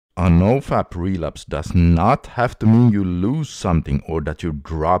a NoFap relapse does not have to mean you lose something or that you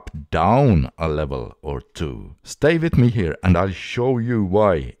drop down a level or two. Stay with me here and I'll show you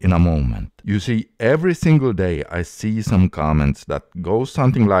why in a moment. You see, every single day I see some comments that go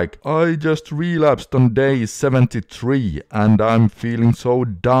something like, I just relapsed on day 73 and I'm feeling so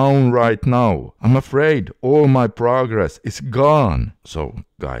down right now. I'm afraid all my progress is gone. So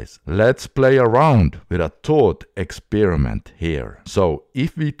guys, let's play around with a thought experiment here. So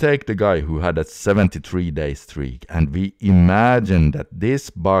if we take the guy who had a 73-day streak and we imagine that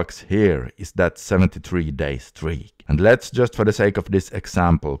this box here is that 73-day streak. And let's just for the sake of this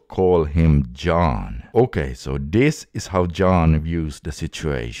example call him John. Okay, so this is how John views the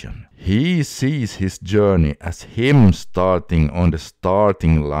situation. He sees his journey as him starting on the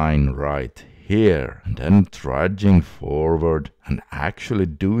starting line right here and then trudging forward and actually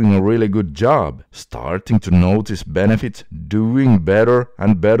doing a really good job, starting to notice benefits, doing better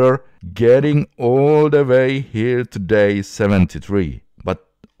and better, getting all the way here to day 73. But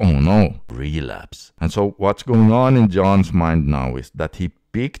oh no, relapse. And so what's going on in John's mind now is that he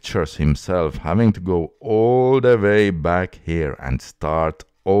pictures himself having to go all the way back here and start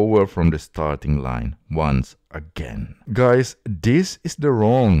over from the starting line once again. Guys, this is the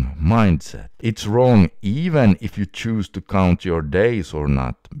wrong mindset. It's wrong even if you choose to count your days or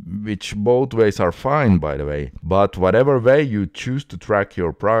not, which both ways are fine by the way. But whatever way you choose to track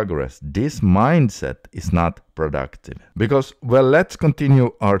your progress, this mindset is not productive. Because, well, let's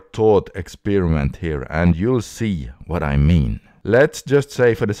continue our thought experiment here and you'll see what I mean. Let's just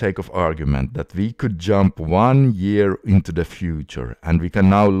say for the sake of argument that we could jump 1 year into the future and we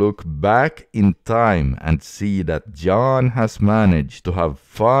can now look back in time and see that John has managed to have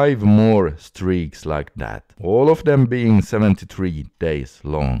 5 more streaks like that, all of them being 73 days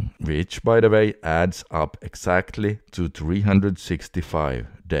long, which by the way adds up exactly to 365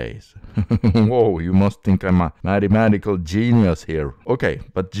 days. Whoa, you must think I'm a mathematical genius here. Okay,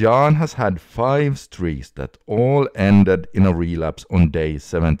 but John has had 5 streaks that all ended in a relapse on day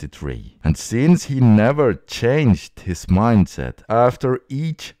 73. And since he never changed his mindset, after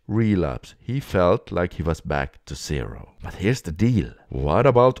each relapse, he felt like he was back to zero. But here's the deal. What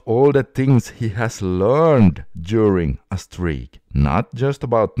about all the things he has learned during a streak? Not just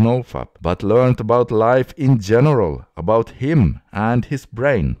about NoFap, but learned about life in general, about him and his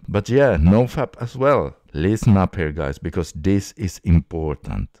brain. But yeah, NoFap as well. Listen up here guys, because this is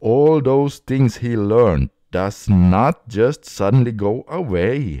important. All those things he learned does not just suddenly go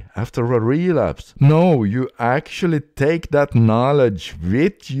away after a relapse. No, you actually take that knowledge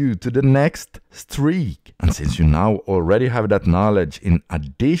with you to the next streak. And since you now already have that knowledge in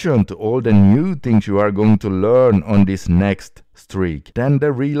addition to all the new things you are going to learn on this next streak, then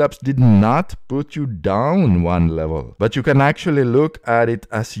the relapse did not put you down 1 level. But you can actually look at it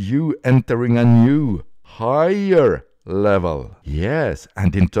as you entering a new, higher level. Yes,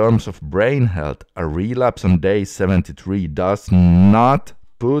 and in terms of brain health, a relapse on day 73 does not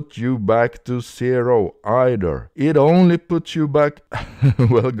put you back to zero either. It only puts you back,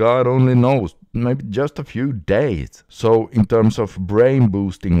 well, God only knows, maybe just a few days. So in terms of brain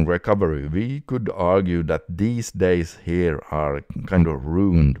boosting recovery, we could argue that these days here are kind of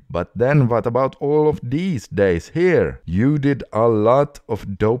ruined. But then what about all of these days here? You did a lot of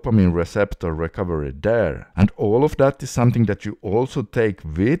dopamine receptor recovery there. And all of that is something that you also take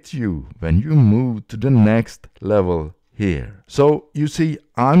with you when you move to the next level here. So you see,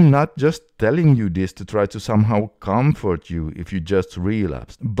 I'm not just telling you this to try to somehow comfort you if you just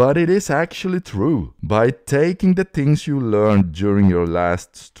relapsed, but it is actually true. By taking the things you learned during your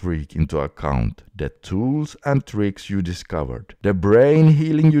last streak into account, the tools and tricks you discovered, the brain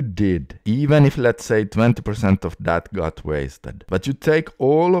healing you did, even if let's say 20% of that got wasted, but you take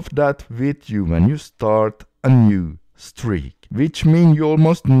all of that with you when you start a new streak, which means you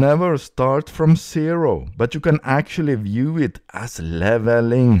almost never start from zero, but you can actually view it as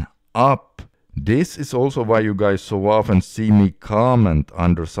leveling up. This is also why you guys so often see me comment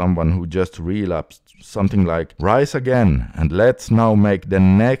under someone who just relapsed something like, rise again and let's now make the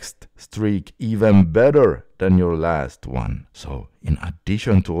next streak even better than your last one. So in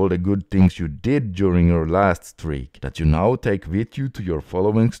addition to all the good things you did during your last streak that you now take with you to your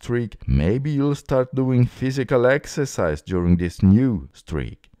following streak, maybe you'll start doing physical exercise during this new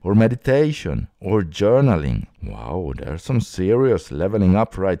streak, or meditation, or journaling. Wow, there's some serious leveling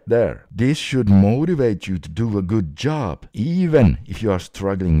up right there. This should motivate you to do a good job, even if you are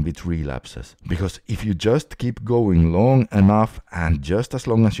struggling with relapses. Because if you just keep going long enough and just as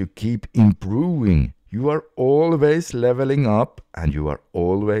long as you keep improving, You are always leveling up and you are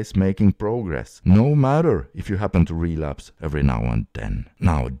always making progress, no matter if you happen to relapse every now and then.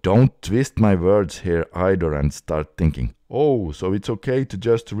 Now, don't twist my words here either and start thinking, oh, so it's okay to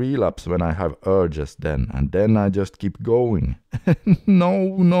just relapse when I have urges then, and then I just keep going.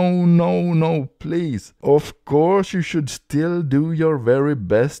 No, please. Of course you should still do your very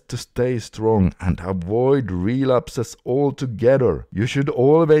best to stay strong and avoid relapses altogether. You should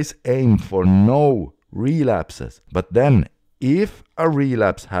always aim for no relapses. But then, if a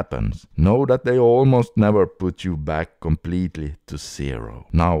relapse happens, know that they almost never put you back completely to zero.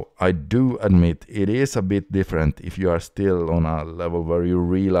 Now, I do admit it is a bit different if you are still on a level where you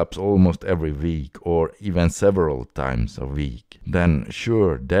relapse almost every week or even several times a week. Then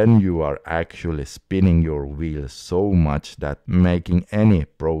sure, then you are actually spinning your wheels so much that making any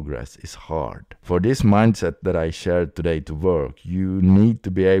progress is hard. For this mindset that I shared today to work, you need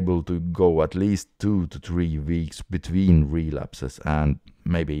to be able to go at least 2 to 3 weeks between relapses and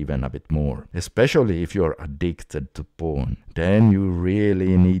maybe even a bit more. Especially if you're addicted to porn. Then you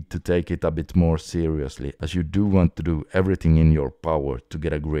really need to take it a bit more seriously, as you do want to do everything in your power to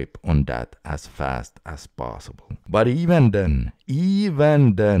get a grip on that as fast as possible. But even then,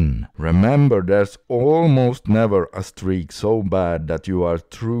 remember there's almost never a streak so bad that you are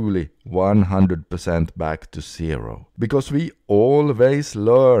truly 100% back to zero. Because we always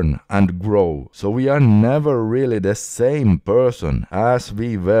learn and grow, so we are never really the same person as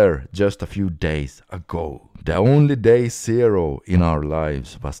we were just a few days ago. The only day zero in our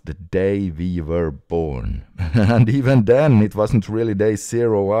lives was the day we were born. And even then it wasn't really day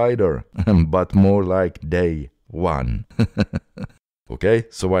zero either, but more like day 1. Okay,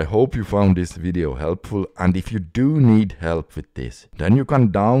 so I hope you found this video helpful, and if you do need help with this, then you can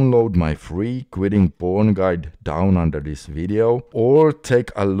download my free quitting porn guide down under this video, or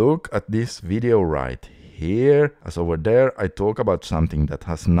take a look at this video right here, as over there I talk about something that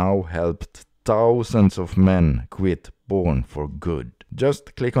has now helped thousands of men quit porn for good.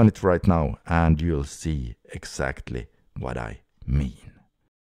 Just click on it right now and you'll see exactly what I mean.